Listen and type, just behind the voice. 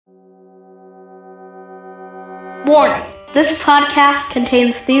Warning, this podcast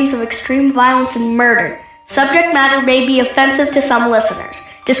contains themes of extreme violence and murder. Subject matter may be offensive to some listeners.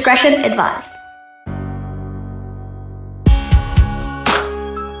 Discretion advised.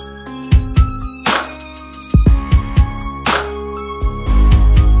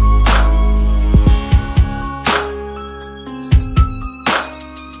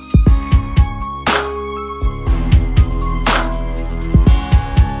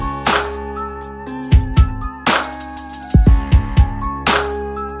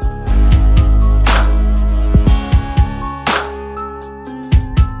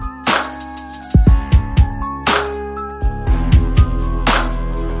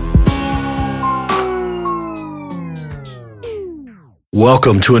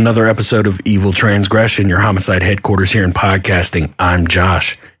 Welcome to another episode of Evil Transgression, your homicide headquarters here in podcasting. I'm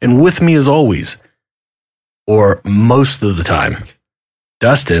Josh, and with me as always, or most of the time,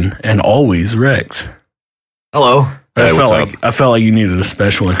 Dustin, and always Rex. Hello. I felt like you needed a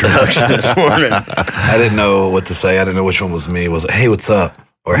special introduction this morning. I didn't know what to say. I didn't know which one was me. Was it, hey, what's up?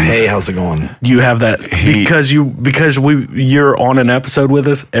 Or hey, how's it going? You have that because you're on an episode with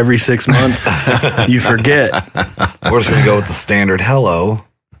us every 6 months. You forget. We're just gonna go with the standard hello.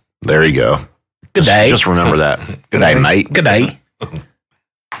 There you go. Good day. Just remember that. Good day, mate. Good day.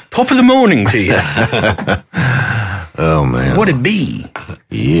 Top of the morning to you. Oh man. What it be?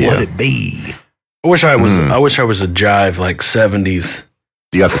 Yeah. What it be? I wish I was a jive like 70s.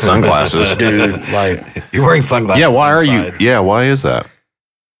 You got the sunglasses, dude. Like you're wearing sunglasses. Yeah. Why inside. are you? Yeah. Why is that?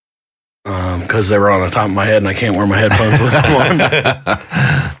 Because they were on the top of my head and I can't wear my headphones with them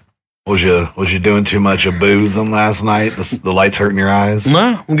on. Was you doing too much of boozing last night? The lights hurting your eyes?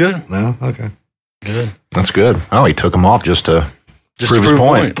 No, I'm good. No? Okay. Good. That's good. Oh, he took them off just to prove his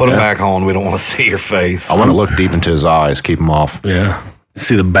point. Put them back on. We don't want to see your face. I want to look deep into his eyes. Keep them off. Yeah.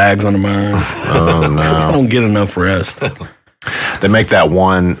 See the bags under my eyes. Oh, no. I don't get enough rest. They make that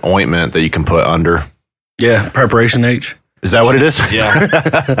one ointment that you can put under. Yeah, Preparation H. Is that what it is? Yeah.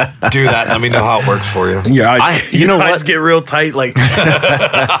 Do that. Let me know how it works for you. Yeah, you know what? Get real tight. Like,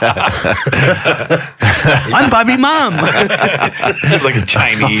 I'm Bobby Mom. Like a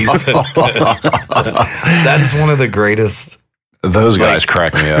Chinese. That's one of the greatest. Those guys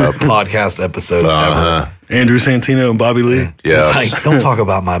crack me up. Podcast episodes ever. Andrew Santino and Bobby Lee. Yes. Like, don't talk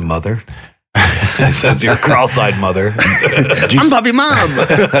about my mother. It says your cross-eyed mother. I'm Bobby Mom.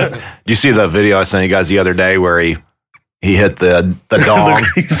 Did you see the video I sent you guys the other day where he hit the dong?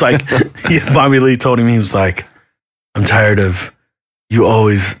 He's like, Bobby Lee told him, he was like, I'm tired of you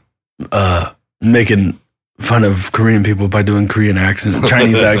always making fun of Korean people by doing Korean accents,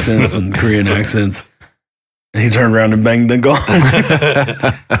 Chinese accents and Korean accents. And he turned around and banged the gong.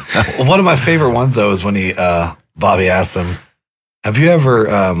 Well, one of my favorite ones, though, is when Bobby asked him, have you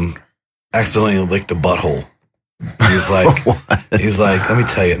ever accidentally licked a butthole? He's like, let me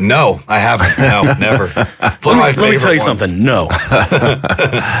tell you. No, I haven't. No, never. Let me tell you something. No.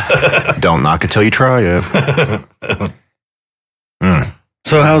 Don't knock it till you try it.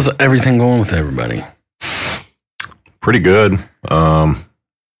 So how's everything going with everybody? Pretty good. I'm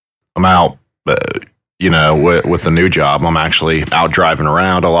out, with the new job. I'm actually out driving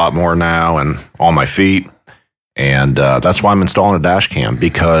around a lot more now and on my feet. And that's why I'm installing a dash cam,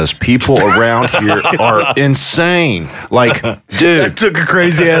 because people around here are insane. Like, dude. That took a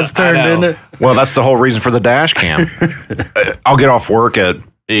crazy ass turn, didn't it? Well, that's the whole reason for the dash cam. I'll get off work at,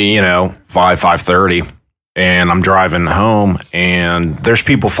 5:30, and I'm driving home, and there's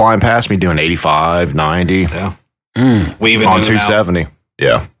people flying past me doing 85, 90. Yeah. Weaving on 270.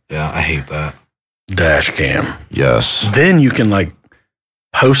 Yeah. Yeah, I hate that. Dash cam. Yes. Then you can,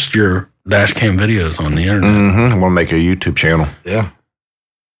 post your dash cam videos on the internet. I want to make a YouTube channel. Yeah.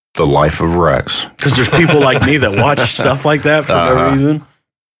 The Life of Rex. Because there's people like me that watch stuff like that for no reason.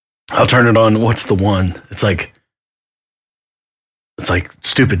 I'll turn it on. What's the one? It's like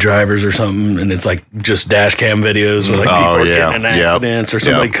Stupid Drivers or something, and it's like just dash cam videos where people are getting in accidents or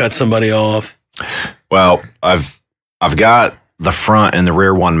somebody cuts somebody off. Well, I've got the front and the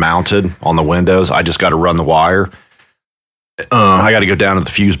rear one mounted on the windows. I just got to run the wire. I got to go down to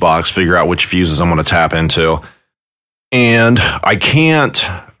the fuse box, figure out which fuses I'm going to tap into. And I can't,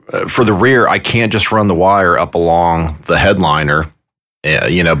 for the rear, I can't just run the wire up along the headliner,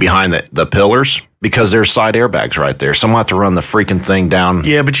 behind the pillars, because there's side airbags right there. So I'm going to have to run the freaking thing down.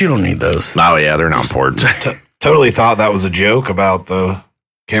 Yeah, but you don't need those. Oh, yeah, they're not important. Totally thought that was a joke about the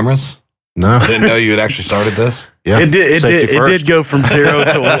cameras. No. Didn't know you had actually started this. Yeah, it did go from 0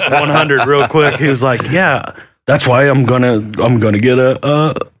 to 100 real quick. He was like, yeah. That's why I'm gonna get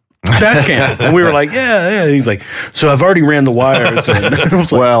a dash cam. And we were like, yeah. And he's like, so I've already ran the wires. And I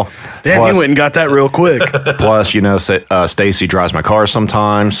was like, Well, damn, plus- you went and got that real quick. Plus, you know, Stacy drives my car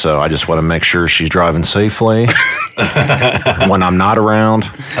sometimes, so I just want to make sure she's driving safely when I'm not around.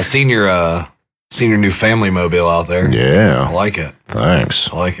 I seen your new family mobile out there. I Yeah, like it. thanks.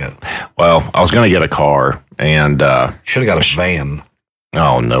 I like it. Well, I was going to get a car, and Should have got a van.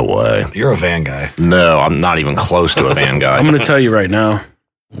 oh, no way. You're a van guy. No, I'm not even close to a van guy. I'm going to tell you right now,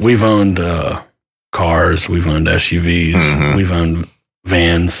 we've owned cars, we've owned SUVs, Mhm. we've owned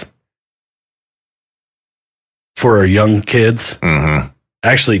vans. For our young kids, Mm-hmm.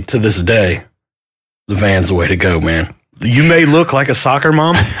 actually, to this day, the van's the way to go, man. You may look like a soccer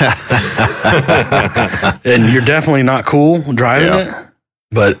mom, and you're definitely not cool driving it,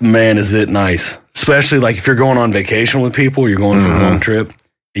 but man, is it nice. Especially like if you're going on vacation with people, you're going for a long trip,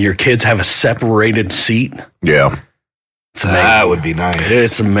 and your kids have a separated seat. Yeah. It's amazing. That would be nice.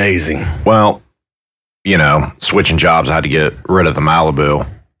 It's amazing. Well, you know, switching jobs, I had to get rid of the Malibu,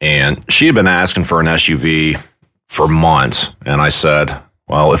 and she had been asking for an SUV for months, and I said,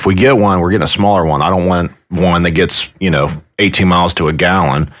 well, if we get one, we're getting a smaller one. I don't want one that gets, 18 miles to a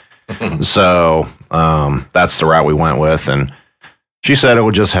gallon. So that's the route we went with, and she said it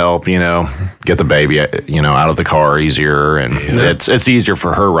would just help, get the baby, out of the car easier, and it's easier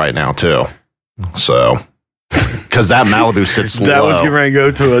for her right now too. So, because that Malibu sits low. That was getting ready to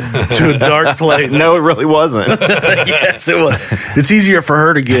go to a dark place. No, it really wasn't. Yes, it was. It's easier for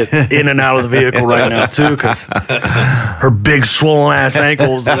her to get in and out of the vehicle right now too, because her big swollen ass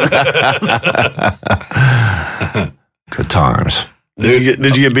ankles. Good times.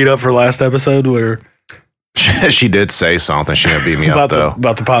 Did you get beat up for last episode where She did say something. She didn't beat me up though.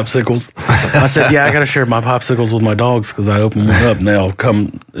 about the popsicles? I said, yeah, I got to share my popsicles with my dogs because I open one up and they'll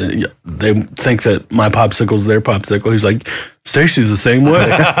come. They think that my popsicle's their popsicle. He's like, Stacy's the same way.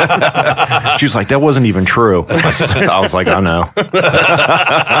 She's like, that wasn't even true. I was like, I know.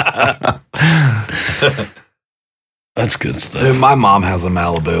 That's good stuff. Dude, my mom has a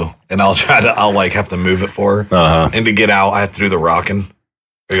Malibu, and I'll have to move it for her. Uh-huh. And to get out, I have to do the rocking.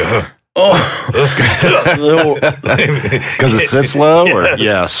 Oh, Because it sits low? Or?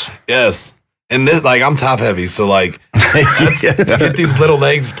 Yes. Yes. And this, I'm top heavy, so to get these little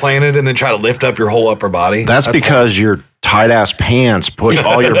legs planted and then try to lift up your whole upper body. That's because your tight ass pants push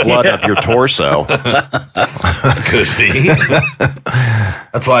all your blood up your torso. Could be.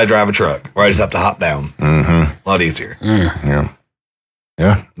 That's why I drive a truck, where I just have to hop down. Mm-hmm. A lot easier. Yeah.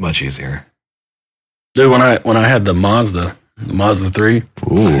 Yeah. Much easier. dude, when I had the Mazda 3,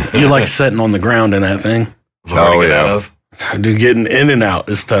 Ooh. you like sitting on the ground in that thing. It's hard to get out of. Dude, getting in and out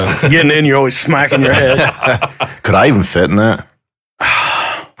is tough. Getting in, you're always smacking your head. Could I even fit in that?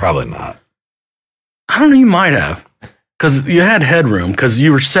 Probably not. I don't know, you might have. Because you had headroom, because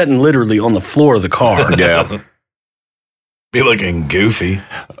you were sitting literally on the floor of the car. Yeah. Be looking goofy.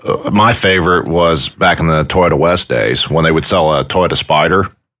 My favorite was back in the Toyota West days when they would sell a Toyota Spider.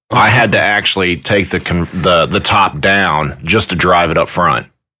 I had to actually take the top down just to drive it up front.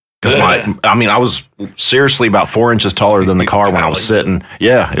 Because I was seriously about 4 inches taller than the car when I was sitting.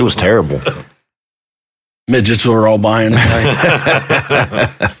 Yeah, it was terrible. Midgets were all buying it.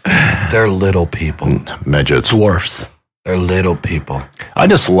 They're little people. Midgets. Dwarfs. They're little people. I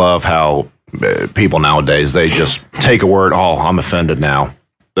just love how people nowadays, they just take a word, oh, I'm offended now.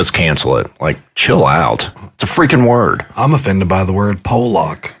 Let's cancel it. Like, chill out. It's a freaking word. I'm offended by the word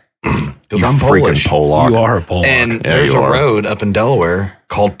Pollock. Because You I'm freaking Polish. Pollock. You are a Pollock. And Yeah, there's you a are. road up in Delaware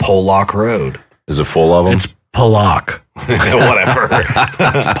called Pollock Road. Is it full of them? It's Pollock. Whatever.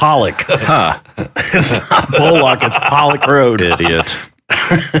 It's Pollock. Huh. It's not Pollock, it's Pollock Road. Idiot.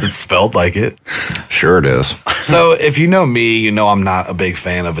 It's spelled like it. Sure it is. So if you know me, you know I'm not a big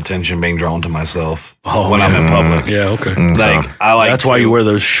fan of attention being drawn to myself Oh, when I'm in public. Yeah, okay. Like I like That's why you wear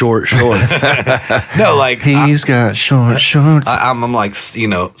those short shorts. no like got short shorts. I'm like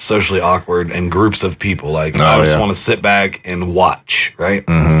socially awkward in groups of people. Like Oh, I just yeah. want to sit back and watch. Right?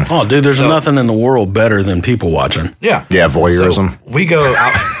 Oh, dude, there's So- nothing in the world better than people watching. Yeah. Yeah, voyeurism. So we go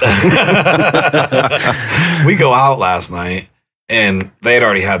out. We go out last night, and they had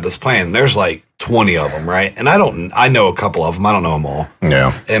already had this plan. There's like 20 of them, right? And I know a couple of them. I don't know them all.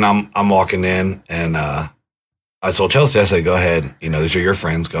 Yeah. And I'm walking in, and I told Chelsea, I said, "Go ahead. These are your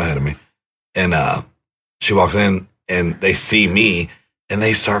friends. Go ahead of me." And she walks in, and they see me, and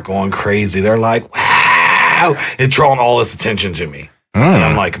they start going crazy. They're like, "Wow!" It's drawing all this attention to me. And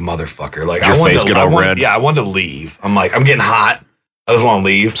I'm like, motherfucker. Like, Did your face get all red? Yeah, I wanted to leave. I'm like, I'm getting hot. I just want to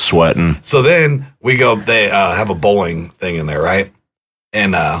leave. Sweating. So then we go, they have a bowling thing in there, right?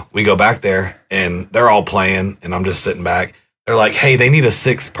 And we go back there, and they're all playing, and I'm just sitting back. they're like, hey, they need a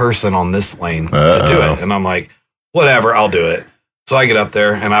 6th person on this lane to do it. And I'm like, whatever, I'll do it. So I get up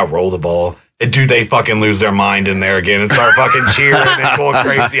there and I roll the ball. And dude, they fucking lose their mind in there again and start fucking cheering and going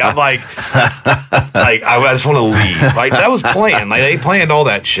crazy. I'm like I just want to leave. Like, that was planned. Like, they planned all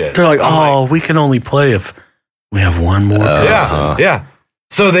that shit. They're like, we can only play if we have one more person. Yeah.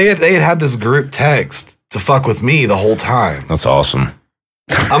 So they had this group text to fuck with me the whole time. That's awesome.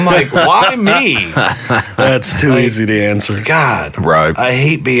 I'm like, why me? That's too easy to answer. God. Right. I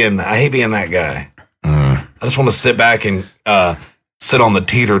hate being that guy. I just want to sit back and sit on the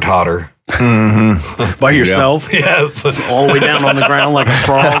teeter-totter. By yourself? Yes. All the way down on the ground like a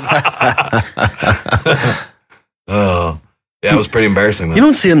frog? Oh. Yeah, it was pretty embarrassing, though. You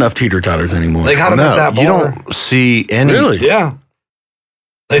don't see enough teeter-totters anymore. They got him at that bar. You don't see any. Really? Yeah.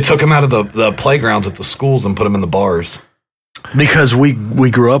 They took him out of the playgrounds at the schools and put him in the bars. Because we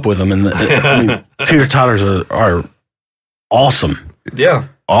grew up with them, and teeter-totters are awesome. Yeah.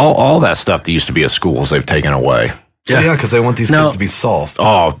 All that stuff that used to be at schools, they've taken away. Yeah, because they want these kids to be soft.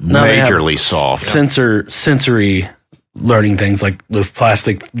 Oh, Now they have majorly soft. Sensory learning things like those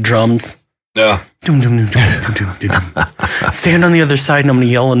plastic drums. Yeah. Stand on the other side and I'm going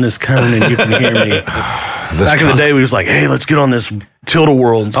to yell in this cone and you can hear me. Back in the day, we was like, hey, let's get on this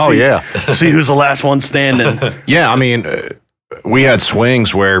tilt-a-whirl and see who's the last one standing. Yeah, I mean, we had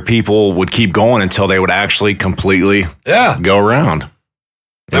swings where people would keep going until they would actually completely go around.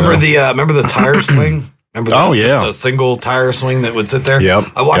 Remember the tire swing? Remember the single tire swing that would sit there? Yep.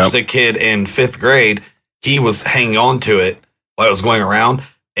 I watched a kid in 5th grade. He was hanging on to it while it was going around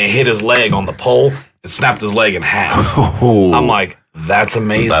and hit his leg on the pole and snapped his leg in half. Oh. I'm like, that's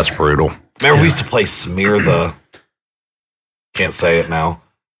amazing. That's brutal. Remember we used to play Smear the... Can't say it now.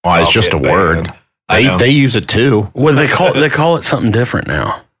 Well, it's just a word. They use it too. Well, they call it something different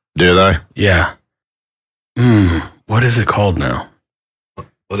now. Do they? Yeah. What is it called now?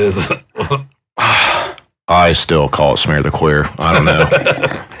 What is it? I still call it Smear the Queer. I don't know.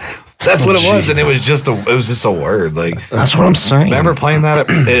 That's what it was, and it was just a word. Like, that's what I'm saying. Remember playing that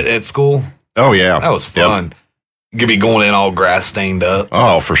at school? Oh yeah, that was fun. You could be going in all grass stained up.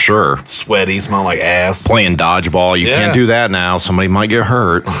 Oh, for sure. Sweaty, smell like ass. Playing dodgeball. You can't do that now. Somebody might get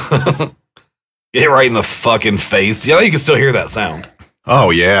hurt. Get right in the fucking face. You know, you can still hear that sound. Oh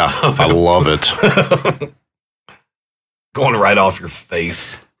yeah, I love it. Going right off your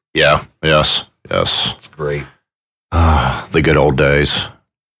face. Yeah. Yes. It's great. The good old days.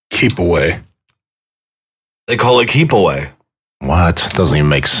 Keep away. They call it keep away. What? Doesn't even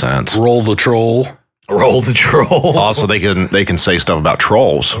make sense. Roll the troll. Roll the troll. Also, they can say stuff about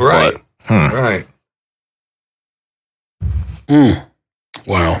trolls. Right. But, Right.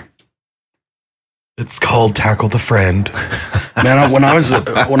 Wow. It's called Tackle the Friend. Man, when I was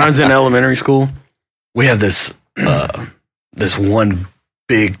in elementary school, we had this one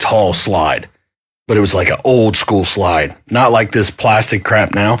big tall slide, but it was like an old school slide, not like this plastic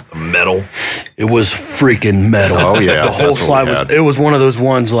crap now. Metal. It was freaking metal. Oh yeah, the whole slide was one of those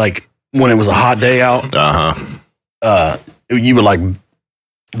ones like when it was a hot day out. You would like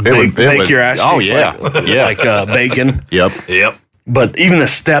bake your ass. Oh yeah, like bacon. Yep. But even the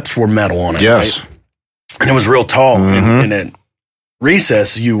steps were metal on it. Yes. Right? And it was real tall. And at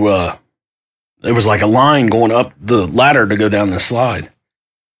recess, there was like a line going up the ladder to go down the slide.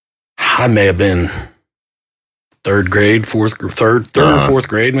 I may have been third or fourth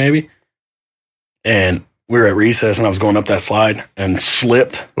grade, maybe. And we were at recess, and I was going up that slide and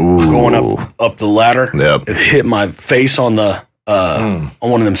slipped going up the ladder. Yep. It hit my face on the on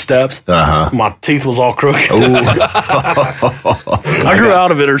one of them steps. My teeth was all crooked. I grew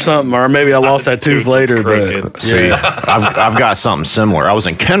out of it or something, or maybe I lost that tooth later. But see, I've got something similar. I was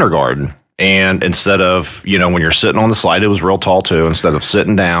in kindergarten, and instead of when you're sitting on the slide, it was real tall too. Instead of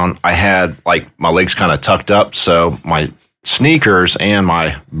sitting down, I had like my legs kind of tucked up, so my sneakers and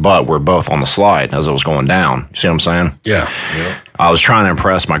my butt were both on the slide as I was going down. You see what I'm saying? Yeah. I was trying to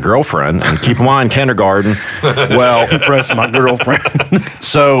impress my girlfriend, and keep in mind, kindergarten. Well, impress my girlfriend.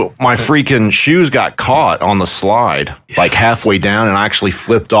 So my freaking shoes got caught on the slide, like halfway down, and I actually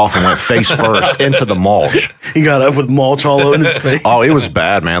flipped off and went face first into the mulch. He got up with mulch all over his face. Oh, it was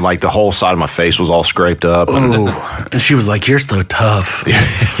bad, man. Like the whole side of my face was all scraped up. And she was like, "You're so tough."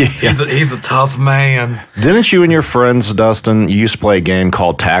 He's a tough man. Didn't you and your friends, Dustin, you used to play a game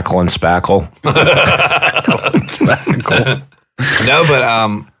called Tackle and Spackle? Spackle. No, but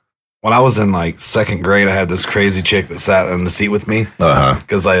when I was in like second grade, I had this crazy chick that sat in the seat with me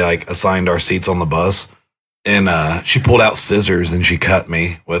because I like assigned our seats on the bus, and she pulled out scissors and she cut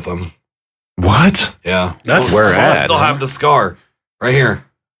me with them. What? Yeah, that's where I at? still have the scar right here.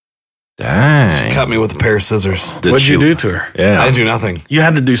 Dang. Cut me with a pair of scissors. What'd you do to her? Yeah. I didn't do nothing. You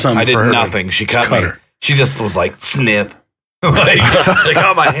had to do something I did for her. nothing. She cut cut me. her. She just was like, snip. Like, they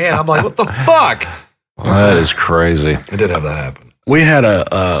got my hand. I'm like, what the fuck? That is crazy. I did have that happen. We had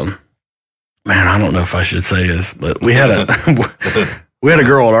a man. I don't know if I should say this, but we had a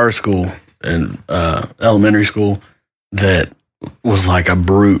girl at our school in elementary school that was like a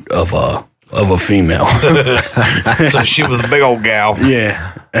brute of a female. So she was a big old gal.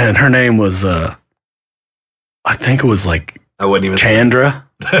 Yeah, and her name was I think it was like I wouldn't even Chandra.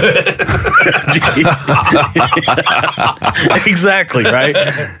 Exactly, right?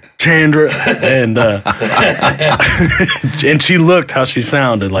 Chandra, and and she looked how she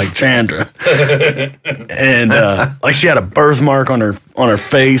sounded, like Chandra, and like she had a birthmark on her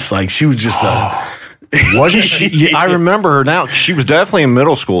face, like she was just Wasn't she? I remember her now. She was definitely in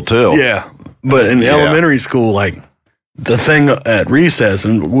middle school too. yeah. But in elementary school, like the thing at recess,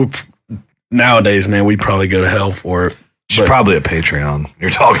 and nowadays, man, we'd probably go to hell for it. She's probably a Patreon.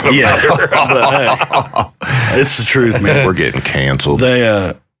 You're talking about her. But, hey, it's the truth, man. We're getting canceled. They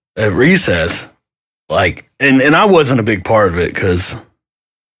at recess, like, and I wasn't a big part of it because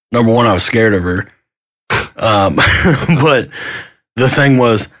number one, I was scared of her. But the thing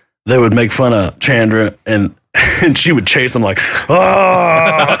was, they would make fun of Chandra, and she would chase them like, oh!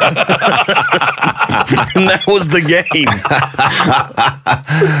 And that was the game.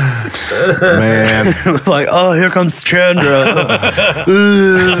 Man. Like, oh, here comes Chandra.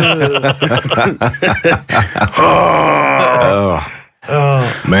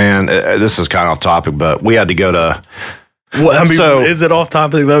 Man, this is kind of off topic, but we had to go to. Well, I mean, So- is it off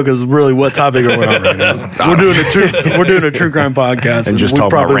topic though? Because really, what topic are we on right now? We're doing a true crime podcast, And just we talking about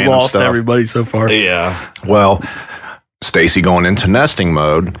probably random lost stuff. everybody so far. Yeah. Well, Stacy going into nesting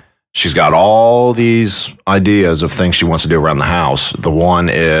mode. She's got all these ideas of things she wants to do around the house. The one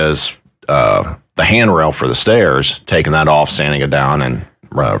is the handrail for the stairs, taking that off, sanding it down, and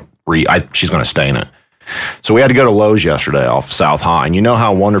she's going to stain it. So we had to go to Lowe's yesterday off South High, and you know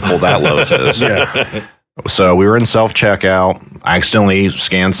how wonderful that Lowe's is. Yeah. So we were in self-checkout. I accidentally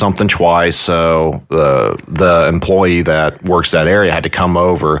scanned something twice, so the employee that works that area had to come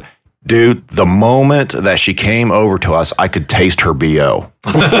over. Dude, the moment that she came over to us, I could taste her BO.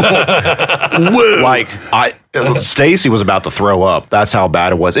 Like, Stacy was about to throw up. That's how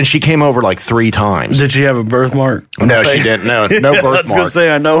bad it was. And she came over like 3 times. Did she have a birthmark? No, she didn't. No I was birthmark. gonna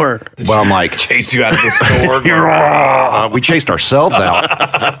say I know her. Well, I'm like, Chase you out of the store. we chased ourselves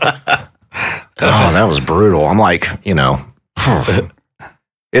out. Oh, that was brutal. I'm like,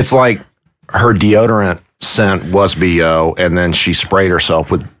 it's like her deodorant scent was BO, and then she sprayed herself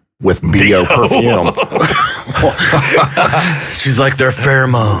with BO perfume. She's like, they're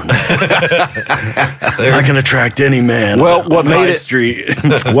pheromones. I can attract any man. Well, what on made High it- Street?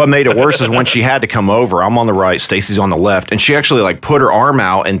 What made it worse is when she had to come over. I'm on the right, Stacy's on the left, and she actually like put her arm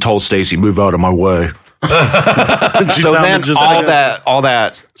out and told Stacy, "Move out of my way." She So sounded then just all like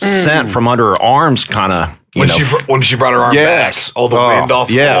that scent from under her arms kind of When she brought her arm Yes. back, all the wind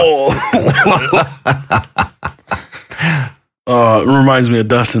off. Yeah. It reminds me of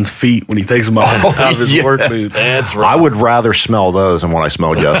Dustin's feet when he takes them out of his work boots. That's I right. would rather smell those than what I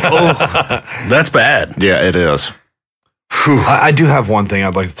smelled yesterday. That's bad. Yeah, it is. I do have one thing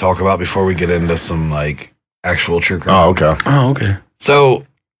I'd like to talk about before we get into some like actual true crime. Oh, okay. Oh, okay. So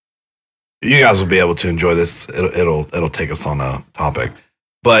you guys will be able to enjoy this. It'll take us on a topic.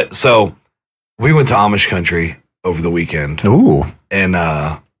 But so we went to Amish country over the weekend, Ooh. and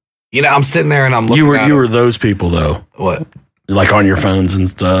I'm sitting there and I'm looking. You at were those people though, what? like on your phones and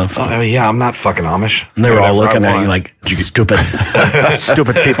stuff. Oh, yeah, I'm not fucking Amish. And they were all Whatever looking I at you want. like stupid,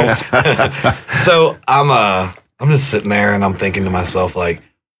 stupid people. So I'm just sitting there and I'm thinking to myself, like,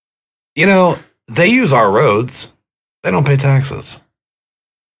 they use our roads. They don't pay taxes.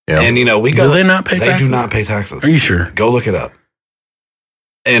 Yeah. And we go. Do they not pay They taxes? do not pay taxes. Are you sure? Go look it up.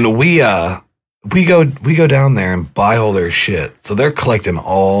 And we go down there and buy all their shit. So they're collecting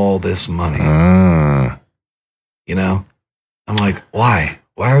all this money. Mm. I'm like, why?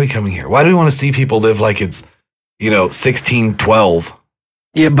 Why are we coming here? Why do we want to see people live like it's 1612?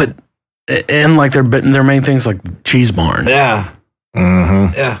 Yeah, but and like their main things like cheese barn. Yeah.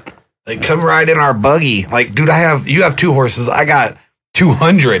 Mm-hmm. Yeah. Like, come ride in our buggy. Like, dude, you have 2 horses. I got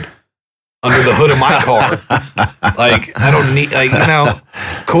 200 under the hood of my car. Like, I don't need,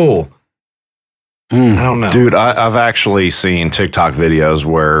 cool. Mm. I don't know. Dude, I've actually seen TikTok videos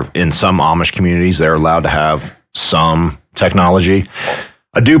where in some Amish communities they're allowed to have some technology.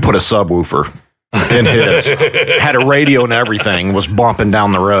 A dude put a subwoofer in his, had a radio and everything, was bumping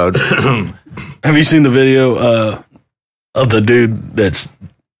down the road. Have you seen the video of the dude that's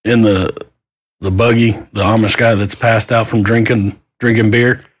in the buggy, the Amish guy that's passed out from drinking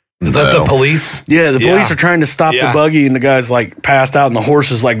beer. Is that the police? Yeah, the police are trying to stop the buggy, and the guy's like passed out, and the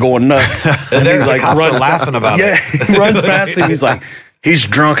horse is like going nuts. And they're like laughing about it. Yeah, he runs past him. He's like, he's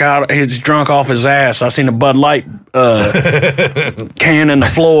drunk off his ass. I seen a Bud Light can in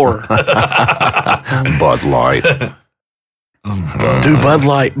the floor. Bud Light. Dude, Bud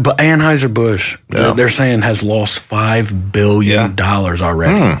Light, but Anheuser-Busch, they're saying has lost $5 billion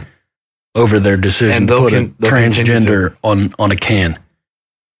already over their decision to put a transgender on a can,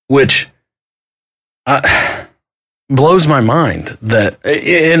 which blows my mind.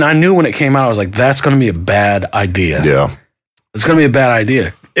 And I knew when it came out, I was like, that's going to be a bad idea. Yeah. It's going to be a bad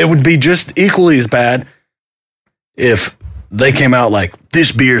idea. It would be just equally as bad if they came out like,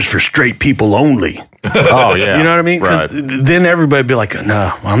 this beer's for straight people only. Oh, yeah. You know what I mean? Right. Then everybody would be like,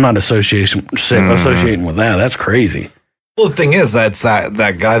 no, I'm not associating with that. That's crazy. Well, the thing is,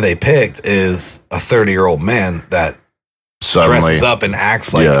 that guy they picked is a 30-year-old man that Suddenly dresses up and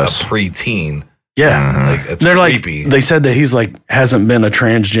acts like a preteen. Yeah. Like, it's they're creepy. like, they said that he's like, hasn't been a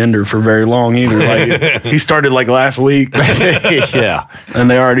transgender for very long either. Like, he started like last week. Yeah. And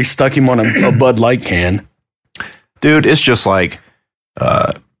they already stuck him on a Bud Light can. Dude, it's just like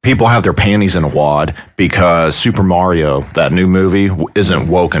people have their panties in a wad because Super Mario, that new movie, isn't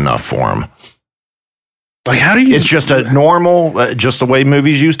woke enough for them. Like, how do you? It's just a normal, just the way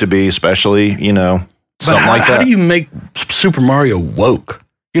movies used to be, especially, something like that. How do you make Super Mario woke?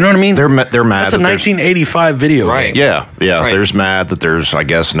 You know what I mean? They're mad. That's a 1985 video. Right. Game. Yeah. Right. There's mad that there's, I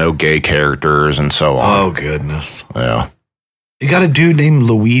guess, no gay characters and so on. Oh, goodness. Yeah. You got a dude named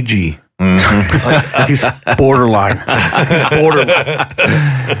Luigi. Mm-hmm. He's borderline. He's borderline.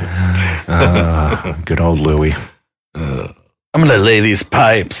 Good old Louie. I'm gonna lay these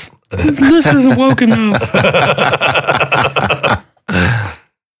pipes. This isn't woke enough.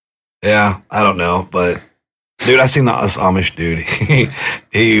 Yeah, I don't know, but dude, I seen this Amish dude.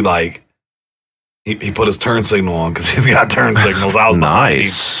 He put his turn signal on because he's got turn signals. I was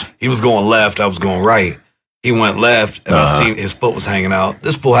nice. He was going left. I was going right. He went left, and I seen his foot was hanging out.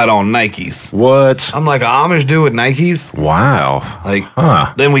 This fool had on Nikes. What? I'm like, an Amish dude with Nikes? Wow. Like,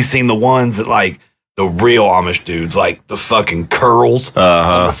 then we seen the ones that like the real Amish dudes, like the fucking curls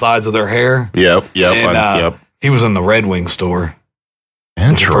on the sides of their hair. Yep. And, yep. He was in the Red Wing store.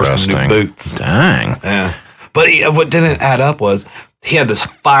 Interesting. Boots. Dang. Yeah. But what didn't add up was he had this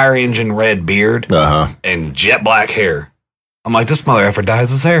fire engine red beard and jet black hair. I'm like, this mother effer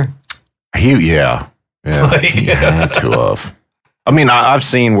dyes his hair. Yeah, he had to have. I mean, I've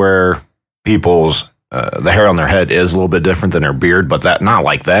seen where people's the hair on their head is a little bit different than their beard, but not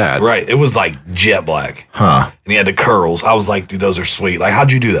like that. Right. It was like jet black. Huh. And he had the curls. I was like, dude, those are sweet. Like,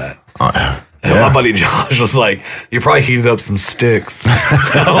 how'd you do that? And my buddy Josh was like, you probably heated up some sticks.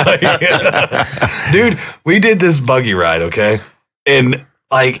 Like, dude, we did this buggy ride, okay? And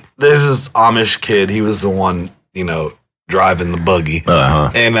like, there's this Amish kid. He was the one, driving the buggy.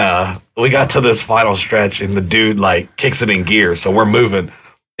 And we got to this final stretch, and the dude like kicks it in gear. So we're moving.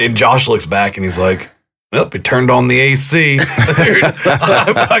 And Josh looks back, and he's like, well, he turned on the AC. Dude,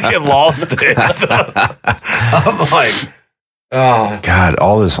 I fucking lost it. I'm like, oh. God,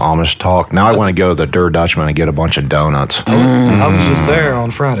 all this Amish talk. Now I want to go to the Der Dutchman and get a bunch of donuts. I was just there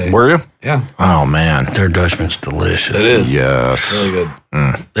on Friday. Were you? Yeah. Oh, man. Der Dutchman's delicious. It is. Yes. Really good.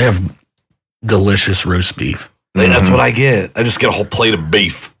 They have delicious roast beef. That's what I get. I just get a whole plate of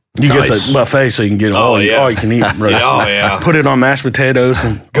beef. You get the buffet so you can get all you can eat. Roast. Oh, yeah. Put it on mashed potatoes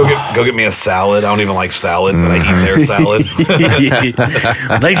and Go get me a salad. I don't even like salad, but I eat their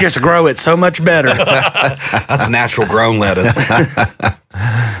salad. They just grow it so much better. That's natural grown lettuce.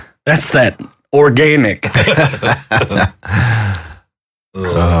 That's that organic.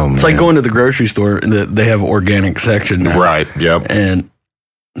 It's like going to the grocery store and they have an organic section now. Right. Yep. And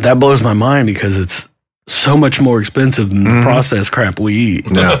that blows my mind because it's so much more expensive than the processed crap we eat.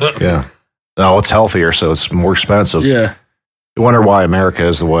 Yeah. No, it's healthier, so it's more expensive. Yeah. You wonder why America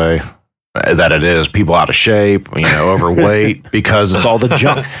is the way that it is. People out of shape, overweight, because it's all the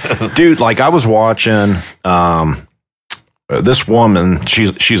junk. Dude, like I was watching this woman,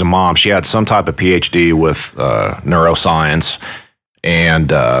 she's a mom. She had some type of PhD with neuroscience,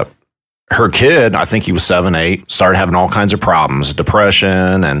 and her kid, I think he was 7, 8, started having all kinds of problems,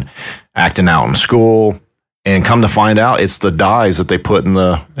 depression and acting out in school. And come to find out, it's the dyes that they put in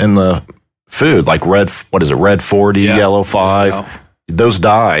the food, like red 40, yellow 5. Yeah. Those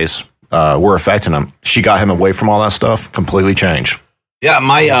dyes were affecting him. She got him away from all that stuff, completely changed. Yeah,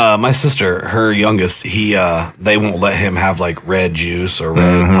 my sister, her youngest, they won't let him have like red juice or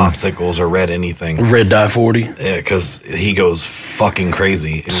red popsicles or red anything. Red dye 40. Yeah, because he goes fucking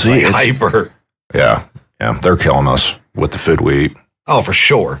crazy. He's See, like hyper. Yeah. They're killing us with the food we eat. Oh, for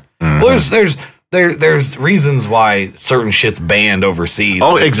sure. Well, there's reasons why certain shit's banned overseas.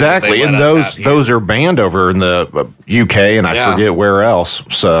 Oh, exactly. And those are banned over in the UK, and I forget where else.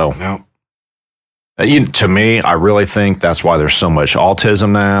 So. No. To me, I really think that's why there's so much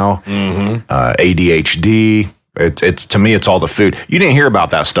autism now, ADHD. It's to me, it's all the food. You didn't hear about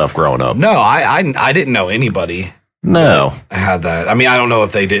that stuff growing up. No, I didn't know anybody. No, that had that. I mean, I don't know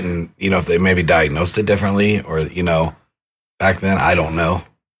if they didn't, if they maybe diagnosed it differently, or back then, I don't know.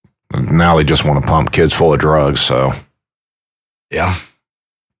 Now they just want to pump kids full of drugs. So, yeah.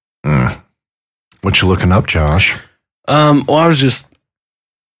 What you looking up, Josh? Well, I was just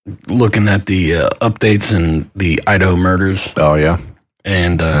looking at the updates and the Idaho murders. Oh, yeah.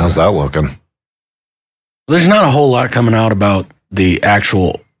 And how's that looking? There's not a whole lot coming out about the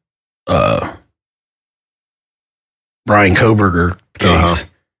actual Brian Kohberger case.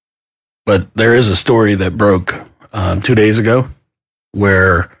 But there is a story that broke 2 days ago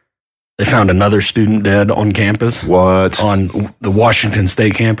where they found another student dead on campus. What? On the Washington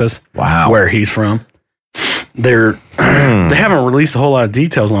State campus. Wow. Where he's from. They haven't released a whole lot of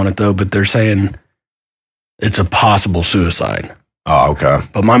details on it, though, but they're saying it's a possible suicide. Oh, okay.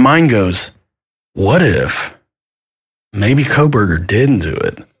 But my mind goes, what if maybe Kohberger didn't do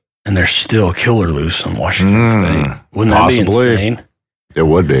it and there's still a killer loose in Washington State? Wouldn't that be insane? It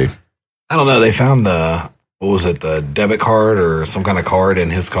would be. I don't know. They found what was it, the debit card or some kind of card in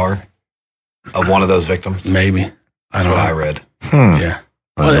his car of one of those victims? Maybe. That's what I read. Yeah.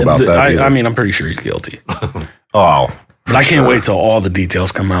 I don't know about that I mean, I'm pretty sure he's guilty. Oh. But I can't wait till all the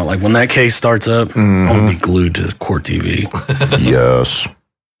details come out. Like when that case starts up, I'm going to be glued to court TV. Yes.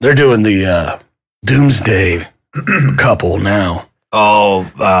 They're doing the Doomsday couple now. Oh,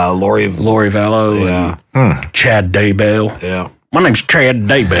 Lori Vallow and Chad Daybell. Yeah. My name's Chad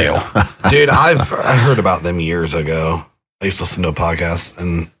Daybell. Dude, I heard about them years ago. I used to listen to a podcast,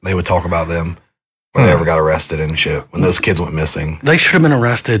 and they would talk about them when they ever got arrested and shit, when those kids went missing. They should have been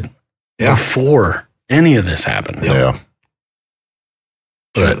arrested before any of this happened. Yeah.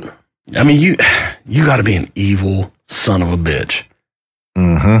 But, I mean, you got to be an evil son of a bitch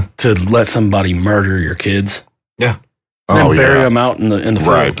to let somebody murder your kids. Yeah. And then bury them out in the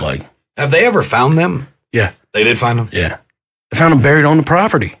field. Like, have they ever found them? Yeah. They did find them? Yeah. They found them buried on the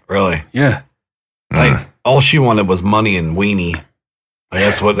property. Really? Yeah. Like, all she wanted was money and weenie. Like,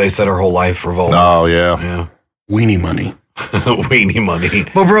 that's what they said her whole life revolved. Oh, yeah. Yeah. Weenie money. Weenie money.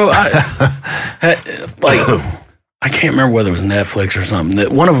 But, bro, I can't remember whether it was Netflix or something.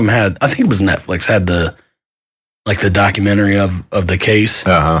 That one of them had, I think it was Netflix, had the documentary of the case.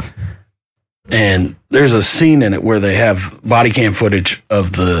 And there's a scene in it where they have body cam footage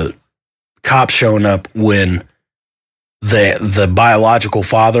of the cops showing up when the biological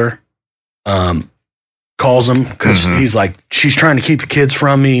father calls him because he's like, she's trying to keep the kids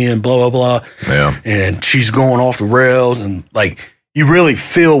from me and blah, blah, blah. Yeah. And she's going off the rails. And like, you really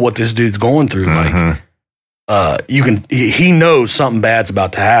feel what this dude's going through. Like, he knows something bad's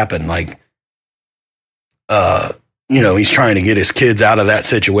about to happen. Like, he's trying to get his kids out of that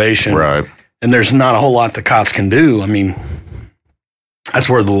situation. Right. And there's not a whole lot the cops can do. I mean, that's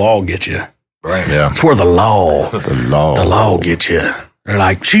where the law gets you. Right. Yeah. That's where the law gets you. They're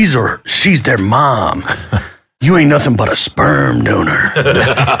like, she's their mom. You ain't nothing but a sperm donor.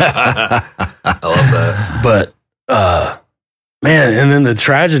 I love that. But, man, and then the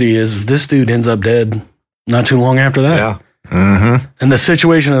tragedy is this dude ends up dead not too long after that. Yeah. And the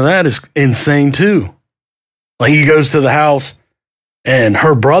situation of that is insane too. Like he goes to the house and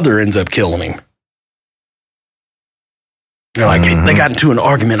her brother ends up killing him. They're like, they got into an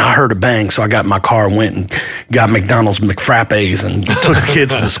argument. I heard a bang, so I got in my car, went and got McDonald's McFrappes and took the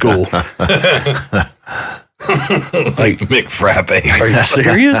kids to school. Like McFrappe. Are you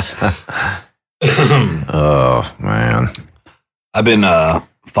serious? Oh man, I've been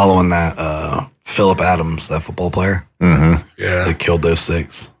following that Philip Adams, that football player. Yeah, that killed those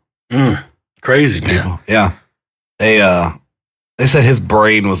 6 crazy man. People. Yeah, they said his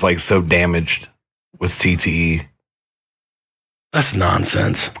brain was like so damaged with CTE. That's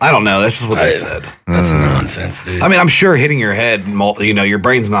nonsense. I don't know. That's just what they said. That's nonsense, dude. I mean, I'm sure hitting your head, your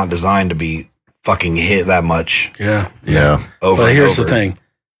brain's not designed to be fucking hit that much. Yeah. Over. But here's the thing: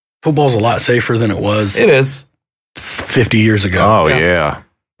 football's a lot safer than it was. It is 50 years ago. Oh yeah,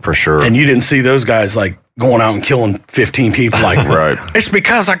 for sure. And you didn't see those guys like going out and killing 15 people. Like, right? It's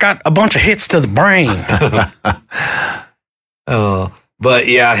because I got a bunch of hits to the brain. But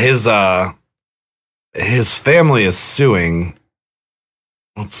yeah, his family is suing.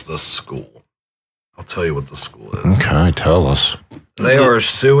 What's the school? I'll tell you what the school is. Okay, tell us. They are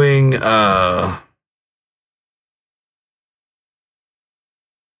suing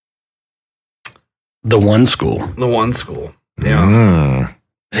The one school. the one school. Yeah.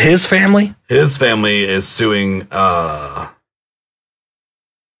 His family? His family is suing Okay.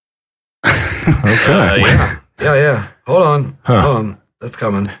 yeah. Hold on. That's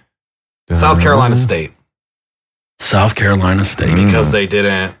coming. South Carolina State. South Carolina State. Because they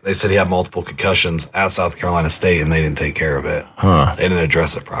said he had multiple concussions at South Carolina State and they didn't take care of it. Huh. They didn't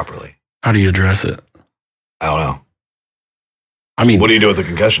address it properly. How do you address it? I don't know. I mean, What do you do with a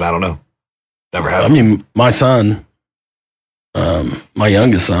concussion? I don't know. Never I had. mean, my son, my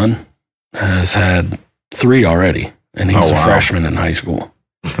youngest son, has had 3 already, and he's Oh, a wow. freshman in high school.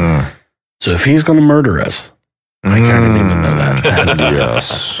 Hmm. So if he's going to murder us, I kind of need to know that.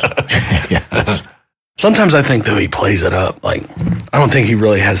 Yes. Yes. Sometimes I think, though, he plays it up. Like, I don't think he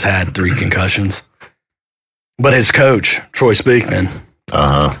really has had 3 concussions. But his coach, Troy Speakman,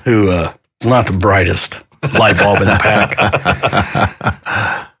 who is not the brightest light bulb in the pack,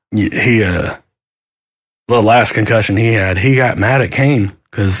 the last concussion he had, he got mad at Kane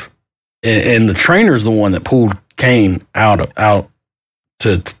because, and the trainer's the one that pulled Kane out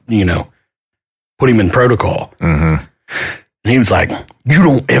to, put him in protocol. Mm-hmm. And he was like, "You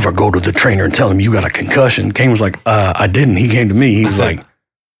don't ever go to the trainer and tell him you got a concussion." Kane was like, "I didn't." He came to me. He was like,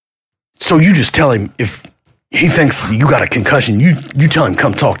 "So you just tell him if he thinks you got a concussion, you tell him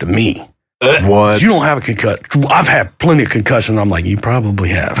come talk to me. What? You don't have a concussion. I've had plenty of concussions." I'm like, "You probably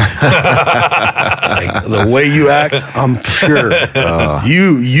have." Like, the way you act, I'm sure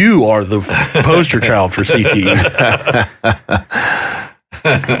you are the poster child for CTE.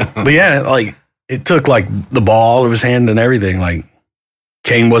 But yeah, like it took like the ball out of his hand and everything. Like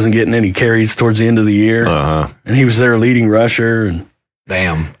Kane wasn't getting any carries towards the end of the year, and he was their leading rusher. And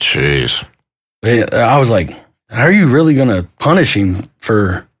Damn. Jeez. I was like, "How are you really going to punish him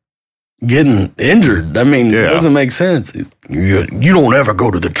for getting injured?" I mean, It doesn't make sense. You don't ever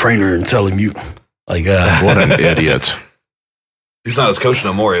go to the trainer and tell him you like. What an idiot. He's not his coach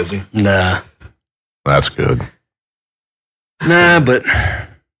no more, is he? Nah, That's good. but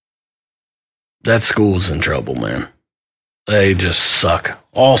that school's in trouble, man. They just suck.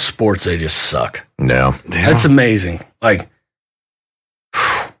 All sports, they just suck. Yeah. That's amazing. Like,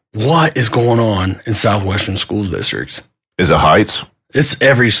 what is going on in Southwestern school districts? Is it Heights? It's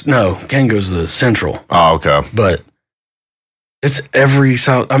Ken goes to the Central, Oh, okay. but it's every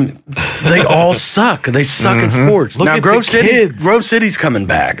South. They all suck. They suck at sports. Look now at Grove the City, kids. Grove City's coming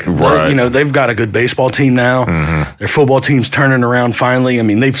back. Right. They've got a good baseball team now. Mm-hmm. Their football team's turning around finally. I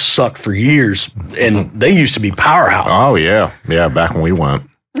mean, they've sucked for years, and they used to be powerhouses. Oh, yeah. Yeah, back when we went.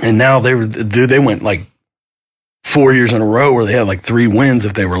 And now they went like 4 years in a row where they had like 3 wins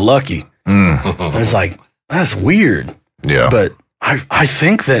if they were lucky. And it's like, that's weird. Yeah. But I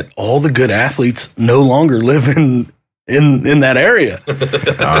think that all the good athletes no longer live in that area.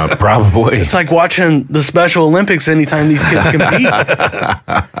 Probably. It's like watching the Special Olympics anytime these kids compete.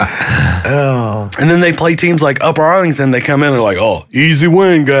 And then they play teams like Upper Arlington. They come in, they're like, "Oh, easy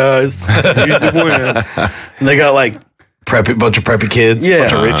win, guys. Easy win." And they got like Bunch of preppy kids. Yeah.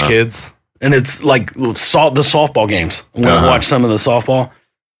 Bunch of rich kids. and it's like the softball games. When I watch some of the softball,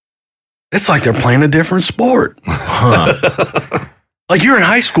 it's like they're playing a different sport. Like you're in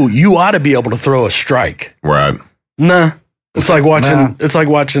high school, you ought to be able to throw a strike. Right. Nah. It's like watching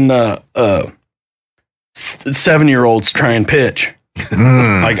 7-year-olds try and pitch.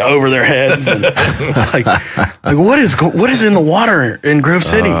 Like over their heads and like what is in the water in Grove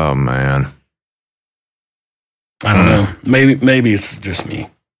City? Oh man. I don't know. Maybe it's just me.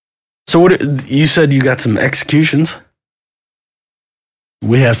 So what you said you got some executions?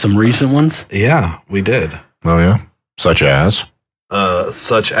 We have some recent ones? Yeah, we did. Oh yeah. Such as?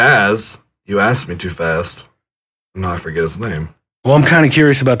 Such as, you asked me too fast. No, I forget his name. Well, I'm kind of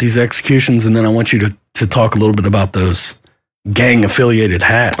curious about these executions, and then I want you to talk a little bit about those gang-affiliated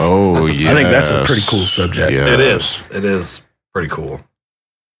hats. Oh, yeah. I think that's a pretty cool subject. Yes. It is. It is pretty cool.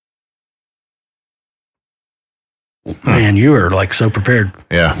 Man, you are like so prepared.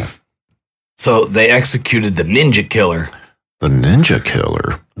 Yeah. So they executed the Ninja Killer. The Ninja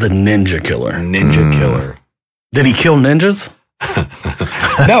Killer. The Ninja Killer. Ninja Killer. Did he kill ninjas?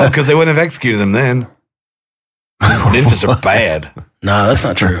 No, because they wouldn't have executed him then. Ninjas are bad. No, that's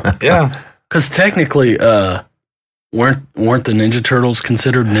not true. Yeah. Because technically, weren't the Ninja Turtles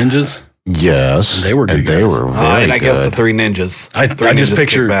considered ninjas? Yes. They were good And they guys. were very And I guess the good. three ninjas. I Three just ninjas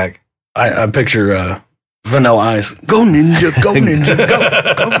picture kick back. I picture Vanilla Ice. Go ninja, go ninja, go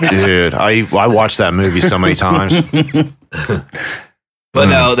ninja. Dude, I watched that movie so many times. But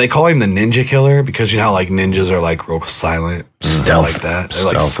no, they call him the Ninja Killer because you know how like ninjas are like real silent, Stealth. like that. They're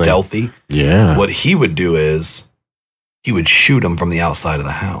like stealthy. Yeah. What he would do is he would shoot them from the outside of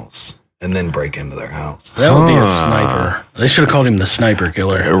the house and then break into their house. That would be a sniper. They should have called him the Sniper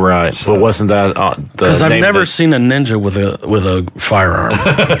Killer. Right. But wasn't that Because I've never seen a ninja with a firearm.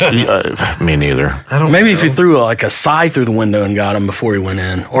 Me neither. Maybe if he threw a scythe through the window and got him before he went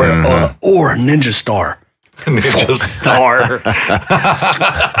in, or a ninja star. Ninja Star.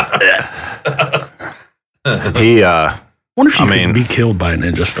 He Wonder if you could be killed by a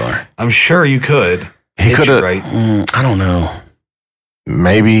ninja star. I'm sure you could. He could have. Right. I don't know.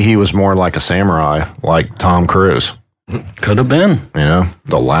 Maybe he was more like a samurai, like Tom Cruise. Could have been. You know,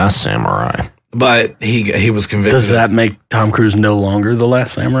 the last samurai. But he was convicted. Does that make Tom Cruise no longer the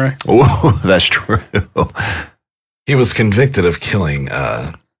last samurai? Oh, that's true. He was convicted of killing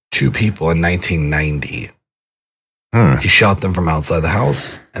 2 people in 1990. He shot them from outside the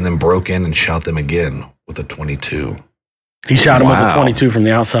house and then broke in and shot them again with a .22. He shot him with a .22 from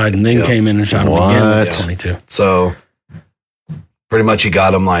the outside and then came in and shot him again with a .22. So pretty much he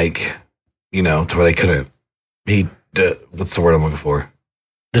got him like, you know, to where they couldn't. What's the word I'm looking for?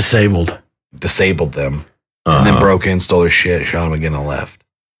 Disabled them. And then broke in, stole their shit, shot him again and left.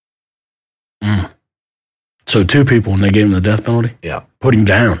 So 2 people and they gave him the death penalty? Yeah. Put him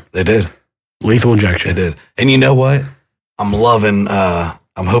down. They did. Lethal injection. They did. And you know what? I'm hoping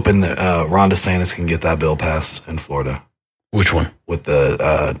that Ron DeSantis can get that bill passed in Florida. Which one? With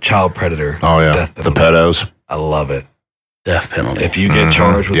the child predator. Oh, yeah. Death The penalty. pedos. I love it. Death penalty. If you get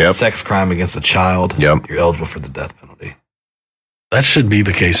charged with a sex crime against a child, Yep. you're eligible for the death penalty. That should be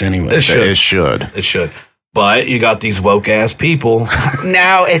the case anyway. It should. It should. But you got these woke ass people.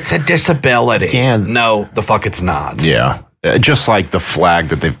 Now it's a disability. Yeah. No, the fuck it's not. Yeah. Just like the flag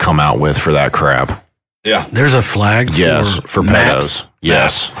that they've come out with for that crap. Yeah. There's a flag for maps. pedos.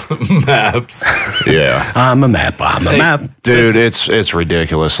 Yes. Maps. Yeah. I'm a map. Dude, it's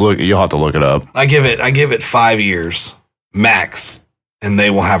ridiculous. Look, you'll have to look it up. I give it 5 years max, and they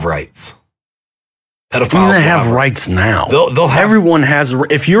will have rights. Pedophiles They have rights now. They'll have. Everyone has.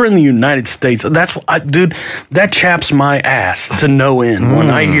 If you're in the United States, that's dude. That chaps my ass to no end when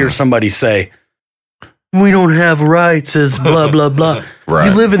I hear somebody say, "We don't have rights," as blah blah blah. Right.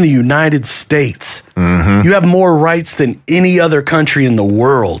 You live in the United States. Mm-hmm. You have more rights than any other country in the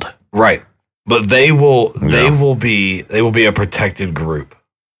world. Right, but they will be a protected group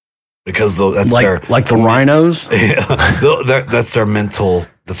because that's like the rhinos. That's their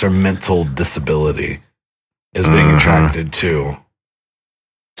mental disability is being attracted to.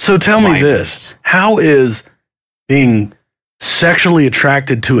 So tell me minors. this: how is being sexually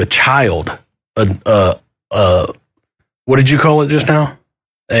attracted to a child what did you call it just now?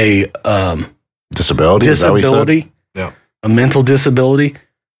 A disability? Is that what you said? disability? Yeah. A mental disability.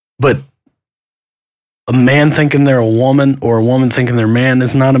 But a man thinking they're a woman or a woman thinking they're a man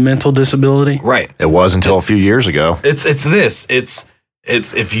is not a mental disability? Right. It was until a few years ago. It's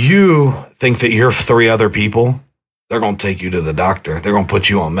if you think that you're 3 other people, they're going to take you to the doctor. They're going to put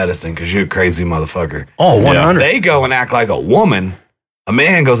you on medicine because you're a crazy motherfucker. Oh, 100. They go and act like a woman. A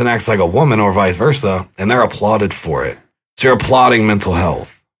man goes and acts like a woman or vice versa, and they're applauded for it. So you're applauding mental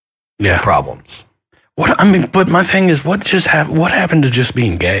health problems. But my thing is, what happened to just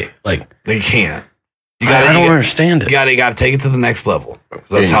being gay? Like, You can't. I don't understand it. You got to take it to the next level.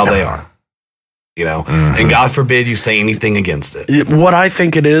 That's how they are. You know, and God forbid you say anything against it. What I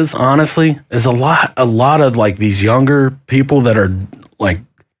think it is, honestly, is a lot of like these younger people that are like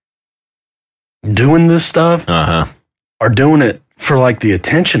doing this stuff are doing it for like the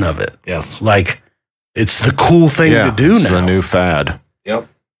attention of it. Yes. Like it's the cool thing to do it's now. the new fad. Yep.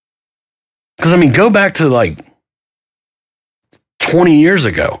 Because I mean, go back to like 20 years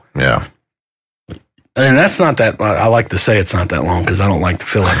ago. Yeah. And that's not that, I like to say it's not that long because I don't like to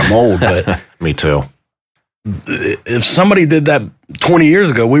feel like I'm old, but Me too. if somebody did that 20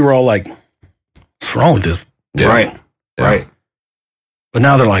 years ago, we were all like, what's wrong with this? Yeah. Right. Yeah. Right. But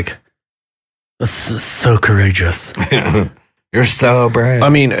now they're like, that's so courageous. You're so brave. I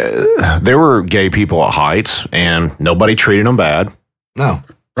mean, there were gay people at Heights, and nobody treated them bad. No.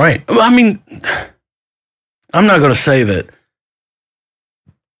 Right. Well, I mean, I'm not going to say that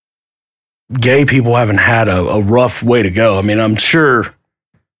gay people haven't had a rough way to go. I mean, I'm sure.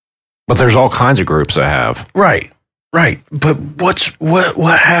 But there's all kinds of groups that have. Right. Right. But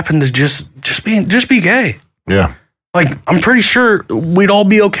what happened to just be gay? Yeah. Like, I'm pretty sure we'd all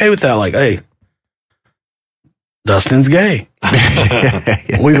be okay with that. Like, hey, Dustin's gay.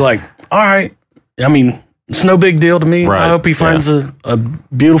 We'd be like, all right. I mean, It's no big deal to me. Right, I hope he finds a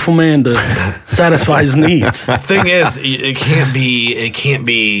beautiful man to satisfy his needs. The thing is, it can't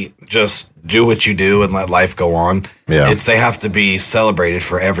be just do what you do and let life go on. Yeah. They have to be celebrated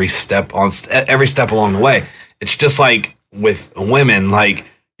for every step along the way. It's just like with women, like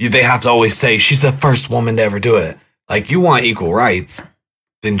they have to always say she's the first woman to ever do it. Like, you want equal rights,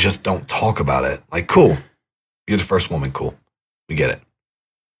 then just don't talk about it. Like, cool, you're the first woman, cool, we get it.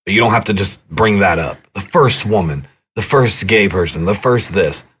 But you don't have to just bring that up. The first woman, the first gay person, the first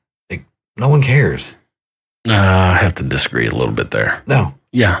this. Like, no one cares. I have to disagree a little bit there. No.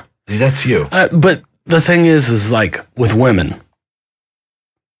 Yeah. That's you. But the thing is like with women,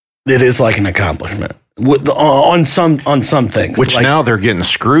 it is like an accomplishment on some things. Which like, now they're getting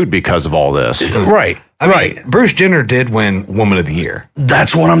screwed because of all this. Right. I mean, Bruce Jenner did win Woman of the Year.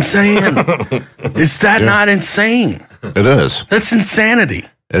 That's what I'm saying. Is that not insane? It is. That's insanity.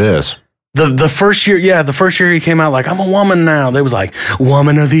 It is. The first year he came out like, I'm a woman now. They was like,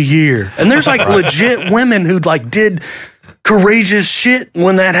 Woman of the Year. And there's like legit women who like did courageous shit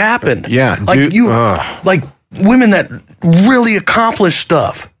when that happened. Yeah. Like like women that really accomplished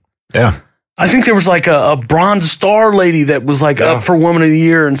stuff. Yeah. I think there was like a Bronze Star lady that was like up for Woman of the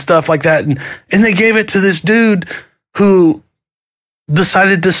Year and stuff like that. And they gave it to this dude who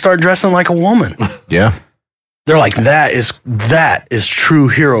decided to start dressing like a woman. Yeah. They're like, that is true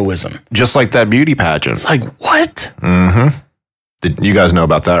heroism. Just like that beauty pageant. Like, what? Mm-hmm. Did you guys know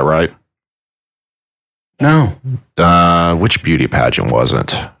about that, right? No. Which beauty pageant was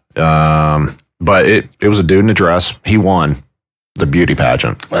it? But it was a dude in a dress. He won the beauty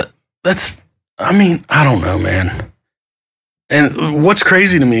pageant. I don't know, man. And what's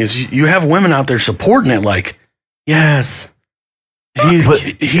crazy to me is you have women out there supporting it. Like, yes,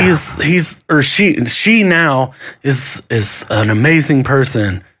 she now is an amazing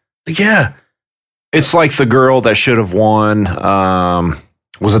person. Yeah. It's like the girl that should have won.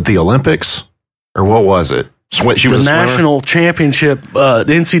 Was it the Olympics or what was it? She was the national championship, the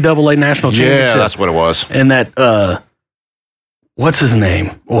NCAA national championship. Yeah, that's what it was. And that, what's his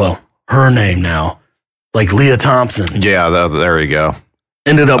name? Well, her name now, like Leah Thompson. Yeah, there you go.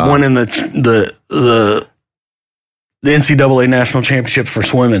 Ended up winning the NCAA national championship for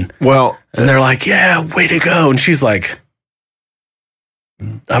swimming. Well, and they're like, yeah, way to go. And she's like,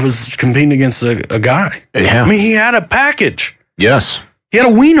 I was competing against a guy. Yeah. I mean, he had a package. Yes. He had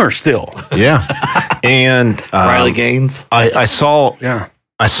a wiener still. Yeah. And Riley Gaines. I saw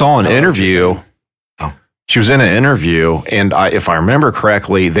an interview. Oh. She was in an interview, and if I remember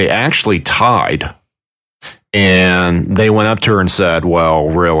correctly, they actually tied. And they went up to her and said, well,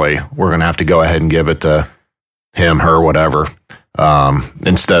 really, we're going to have to go ahead and give it to him, her, whatever,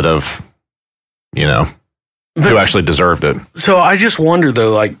 instead of, who actually deserved it. So I just wonder,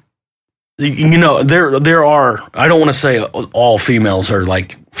 though, like, there are, I don't want to say all females are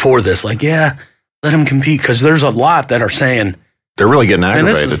like for this, like, yeah, let him compete, because there's a lot that are saying they're really getting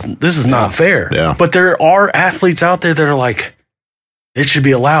aggravated. This is not fair. Yeah. But there are athletes out there that are like, it should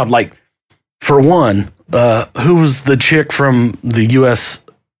be allowed. Like, for one, who was the chick from the U.S.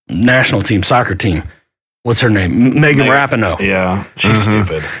 national team, soccer team? What's her name? Megan Rapinoe. Yeah, she's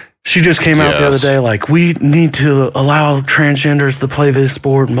stupid. She just came out the other day like, we need to allow transgenders to play this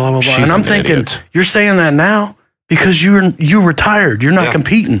sport and blah, blah, blah. She's and I'm an thinking, idiot. You're saying that now because you retired. You're not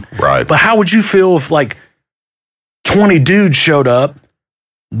competing. Right. But how would you feel if like 20 dudes showed up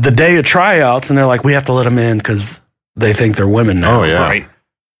the day of tryouts and they're like, we have to let them in because they think they're women now. Oh, yeah. Right.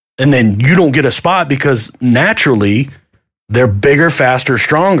 And then you don't get a spot because naturally they're bigger, faster,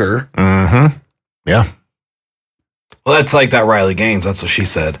 stronger. Mm-hmm. Yeah. Well, that's like that Riley Gaines. That's what she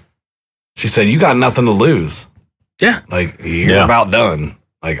said. She said, you got nothing to lose. Yeah. Like, you're about done.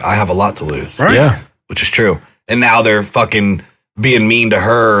 Like, I have a lot to lose. Right. Yeah. Which is true. And now they're fucking being mean to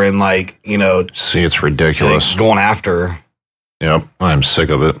her and, like, See, it's ridiculous. like, going after her. Yep. I'm sick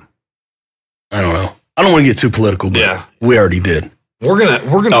of it. I don't know. I don't want to get too political, but we already did. We're gonna.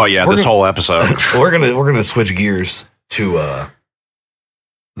 Oh, yeah, this whole episode. we're gonna switch gears to the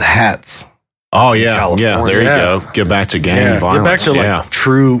hats. Oh, yeah. Yeah, there you Yeah. go. Get back to gang violence. Get back to like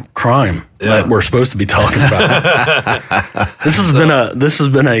true crime that we're supposed to be talking about. This has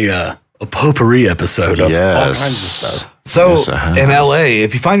been a potpourri episode of all kinds of stuff. So Yes, it has. in LA,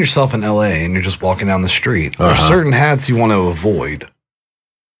 if you find yourself in LA and you're just walking down the street, there's certain hats you want to avoid.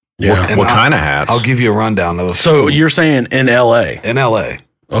 Yeah. And What kind of hats? I'll give you a rundown of. So you're saying in LA? in LA?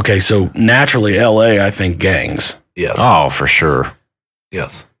 Okay, so naturally LA, I think gangs. Yes. Oh, for sure.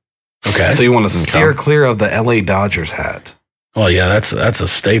 Yes. Okay. So you want to steer clear of the LA Dodgers hat. Well, yeah, that's a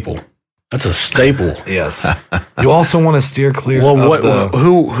staple. That's a staple. Yes. You also want to steer clear Well, of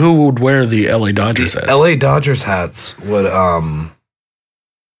who would wear the LA Dodgers hat? LA Dodgers hats would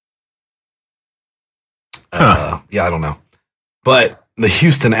I don't know. But the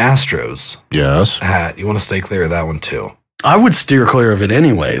Houston Astros Yes. hat, you want to stay clear of that one too. I would steer clear of it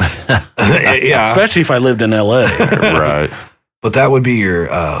anyways, Yeah. especially if I lived in LA. Right. But that would be your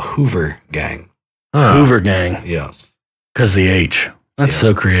Hoover gang. Huh. Hoover Gang, Yes. because the H. That's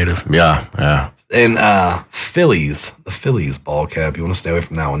so creative. Yeah. Yeah. And the Phillies ball cap, you want to stay away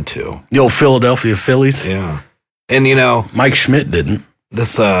from that one too. The old Philadelphia Phillies. Yeah. And Mike Schmidt didn't.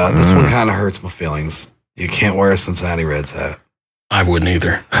 this one kind of hurts my feelings. You can't wear a Cincinnati Reds hat. I wouldn't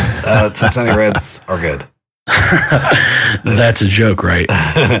either. Cincinnati Reds are good. That's a joke, right?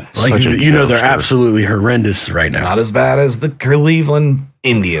 Like Such a they're jokester. absolutely horrendous right now. Not as bad as the Cleveland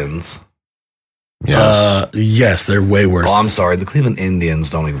Indians. Yes. Yes, they're way worse. Oh, I'm sorry. The Cleveland Indians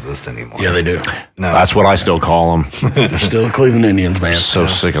don't exist anymore. Yeah, they do. No. That's what I still call them. They're still the Cleveland Indians, man. So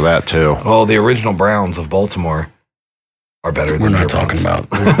sick of that too. Well, the original Browns of Baltimore are better We're than not your talking Browns.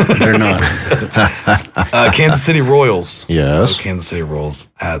 about. They're not. Kansas City Royals. Yes. No Kansas City Royals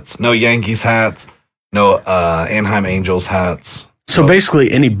hats. No Yankees hats. No Anaheim Angels hats. So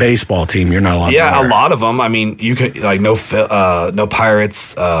basically, any baseball team, you're not allowed. Yeah, to wear. a lot of them. I mean, you could like no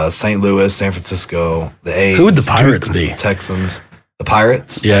Pirates, St. Louis, San Francisco, the A's. Who would the Pirates be? Texans. The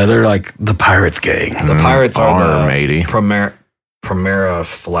Pirates. Yeah, they're like the Pirates gang. The Pirates are Arm, the matey. Primera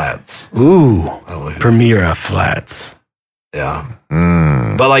Flats. Ooh, I don't know who- Primera Flats. Yeah,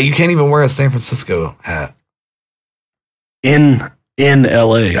 Mm. but like you can't even wear a San Francisco hat. In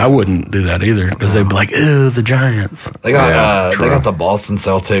LA, I wouldn't do that either because they'd be like, "Ew, the Giants." They got Yeah, they true. got the Boston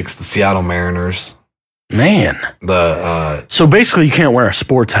Celtics, the Seattle Mariners, Man, the so basically, you can't wear a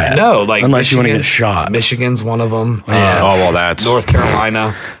sports hat. no, like unless you want to get Michigan- shot. Michigan's one of them. Yeah. Oh well, that's North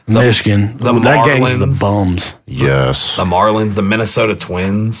Carolina, Michigan, the that gang's the Marlins. bums. yes. the Marlins, the Minnesota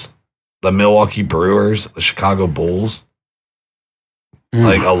Twins, the Milwaukee Brewers, the Chicago Bulls. Mm.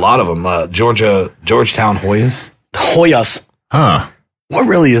 Like a lot of them. Georgetown Hoyas. Hoyas. Huh. What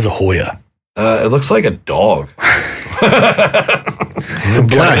really is a Hoya? It looks like a dog. It's a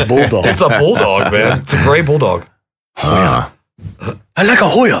black bulldog. It's a bulldog, man. It's a gray bulldog. Huh. I like a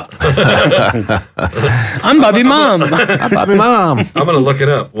Hoya. I'm Bobby Mom. Bobby Mom. I'm gonna look it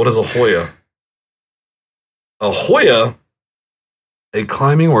up. What is a Hoya? A Hoya, a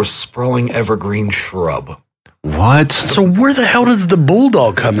climbing or sprawling evergreen shrub. What? So where the hell does the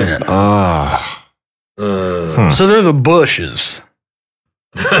bulldog come in? So they're the bushes.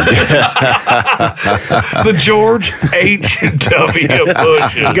 The George H.W.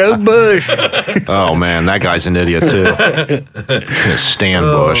 Bush. Go Bush. Oh man, that guy's an idiot too. Can't stand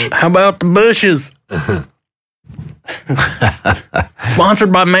Bush. How about the bushes?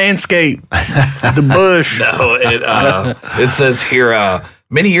 Sponsored by Manscaped. The Bush. No, it says here,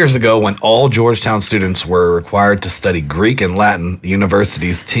 many years ago when all Georgetown students were required to study Greek and Latin, the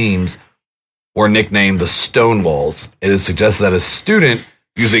university's teams were nicknamed the Stonewalls. It is suggested that a student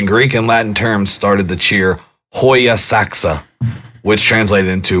using Greek and Latin terms started the cheer Hoya Saxa, which translated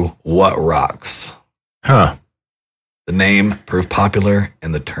into what rocks. Huh. The name proved popular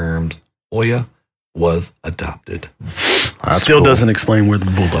and the term Hoya was adopted. That's Still cool. doesn't explain where the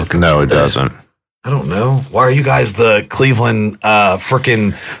bulldog comes No, it doesn't. I don't know. Why are you guys the Cleveland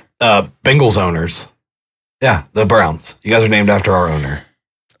frickin' Bengals owners? Yeah, the Browns. You guys are named after our owner.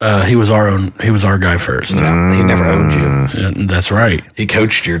 He was our guy first. No, he never owned you. Yeah, that's right. He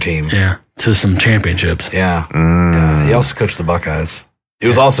coached your team. Yeah, to some championships. Yeah. Mm. Yeah. He also coached the Buckeyes. He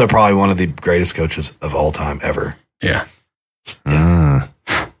was also probably one of the greatest coaches of all time ever. Yeah. Mm.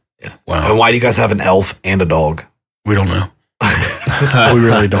 And Wow. why do you guys have an elf and a dog? We don't know. We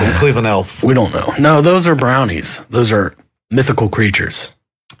really don't. Cleveland elves. We don't know. No, those are brownies. Those are mythical creatures.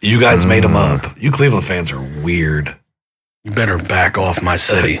 You guys made them up. You Cleveland fans are weird. You better back off my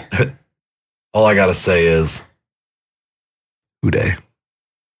city. All I got to say is, who day?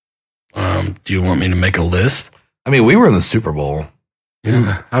 Do you want me to make a list? I mean, we were in the Super Bowl.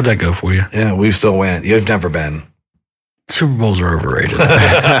 Yeah. How'd that go for you? Yeah, we still went. You've never been. Super Bowls are overrated.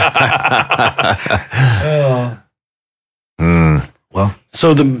 Mm. Well,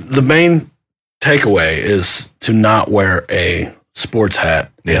 So the main takeaway is to not wear a sports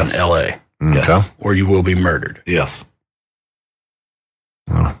hat Yes. in LA, Okay. yes. or you will be murdered. Yes.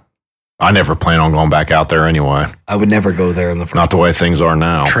 I never plan on going back out there anyway. I would never go there in the first Not the way place. things are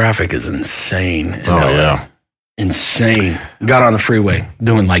now. Traffic is insane in Oh LA. yeah. Insane. Got on the freeway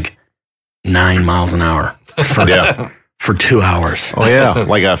doing like 9 miles an hour Yeah. for 2 hours. Oh yeah.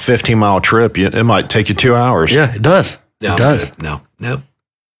 Like a 15-mile trip, it might take you 2 hours. Yeah, it does. No, It does. No. Nope.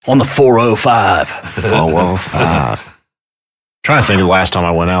 On the 405. 405. Trying to think of the last time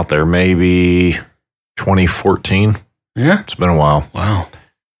I went out there. Maybe 2014. Yeah. It's been a while. Wow.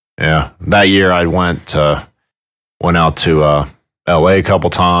 Yeah. That year I went out to LA a couple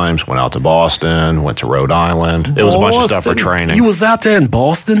times, went out to Boston, went to Rhode Island. It was a bunch of stuff for training. You was out there in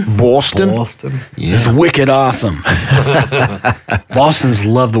Boston? Boston? Yeah. It's wicked awesome. Bostons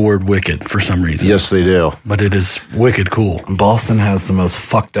love the word wicked for some reason. Yes, they do. But it is wicked cool. Boston has the most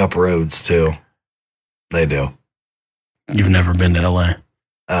fucked up roads, too. They do. You've never been to LA?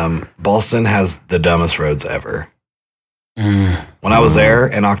 Boston has the dumbest roads ever. Mm. When I was there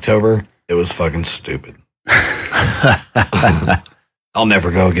in October, it was fucking stupid. I'll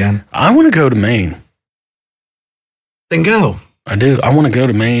never go again. I want to go to Maine. Then go. I do. I want to go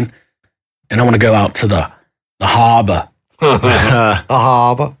to Maine, and I want to go out to the harbor. The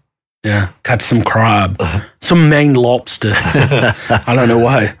harbor. Yeah, catch some crab, some Maine lobster. I don't know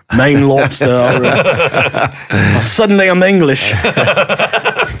why. Maine lobster. Suddenly I'm English.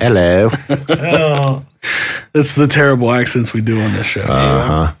 Hello. That's the terrible accents we do on this show.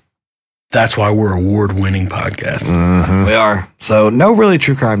 Uh-huh. That's why we're award-winning podcast. Mm-hmm. We are. So no really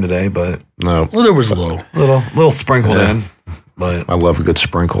true crime today, but No, Well, there was a little sprinkled Yeah. in. But I love a good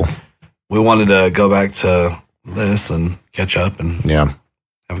sprinkle. we wanted to go back to this and catch up and Yeah.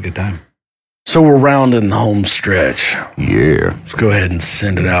 have a good time. So we're rounding the home stretch. Yeah. Let's go ahead and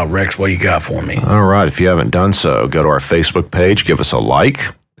send it out. Rex, what you got for me? All right. If you haven't done so, go to our Facebook page, give us a like.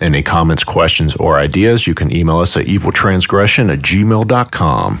 Any comments, questions, or ideas, you can email us at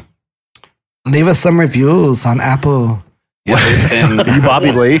eviltransgression@gmail.com. Leave us some reviews on Apple. Yeah, and Are you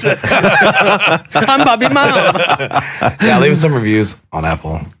Bobby Lee? I'm Bobby Mom. yeah, leave us some reviews on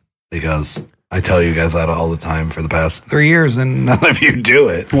Apple because I tell you guys that all the time for the past 3 years and none of you do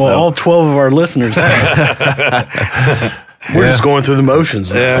it. Well, all 12 of our listeners have. We're just going through the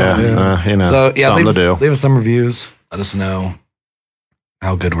motions. Yeah. So, something to do. Leave us some reviews. Let us know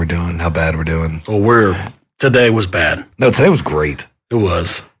how good we're doing, how bad we're doing. Well, today was bad. No, today was great. It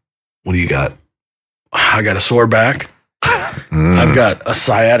was. What do you got? I got a sore back. I've got a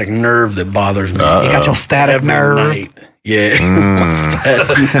sciatic nerve that bothers me. You got your static every nerve. night. Yeah. What's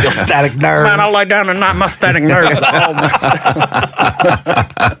that? Your static nerve. Man, I lay down and not my static nerve. All messed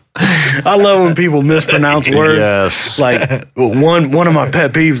up. I love when people mispronounce words. Yes. Like one of my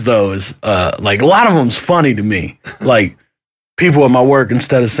pet peeves though is like a lot of them's funny to me. Like people at my work,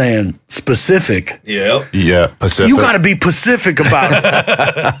 instead of saying specific, Yeah. Yeah. Pacific. you got to be Pacific about it.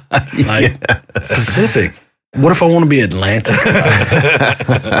 Like specific. What if I want to be Atlantic?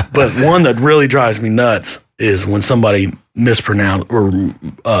 But one that really drives me nuts is when somebody mispronounce or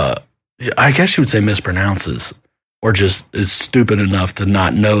I guess you would say mispronounces or just is stupid enough to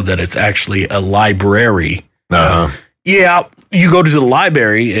not know that it's actually a library. Uh-huh. Yeah, you go to the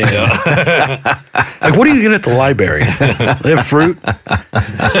library and like, what do you get at the library? They have fruit.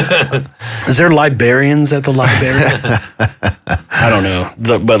 Is there librarians at the library? I don't know.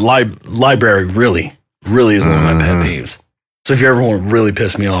 But library really is one of my pet peeves. So if you ever want to really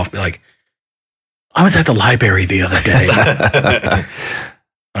piss me off, be like, I was at the library the other day. I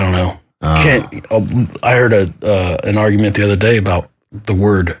don't know. I heard an argument the other day about the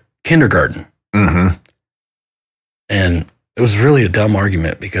word kindergarten. Mm-hmm. And it was really a dumb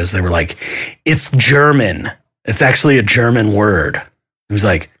argument because they were like, it's German. It's actually a German word. It was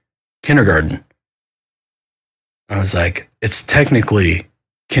like, kindergarten. I was like, it's technically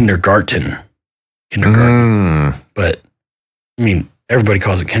kindergarten. But, I mean, everybody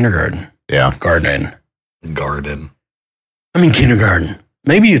calls it kindergarten. Yeah. Garden. I mean, kindergarten.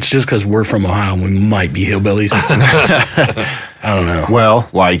 Maybe it's just because we're from Ohio and we might be hillbillies. I don't know. Well,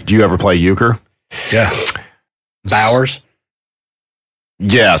 like, do you ever play euchre? Yeah. Bowers?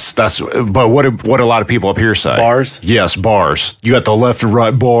 Yes, but what a lot of people up here say. Bars? Yes, bars. You got the left and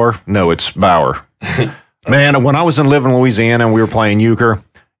right bar? No, it's Bauer. Man, when I was living in Louisiana and we were playing euchre,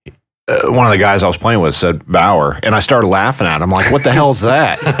 one of the guys I was playing with said Bauer, and I started laughing at him. I'm like, what the hell's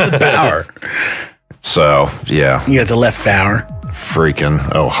that? Bauer. So, yeah. You got the left Bauer. Freaking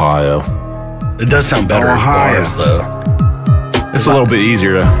Ohio. It does sound better in Ohio. bars, though. It's a little bit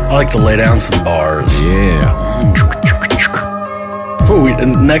easier to... I like to lay down some bars. Yeah. So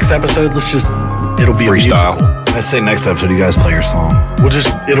next episode, it'll be Freestyle. a musical. I say next episode, you guys play your song.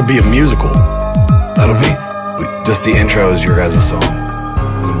 It'll be a musical. That'll be just the intro is your guys' song.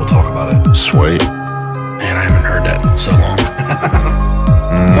 And then we'll talk about it. Sweet. Man, I haven't heard that in so long.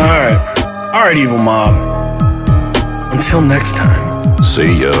 All right, Evil Mob. Until next time.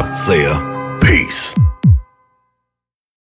 See ya. See ya. Peace.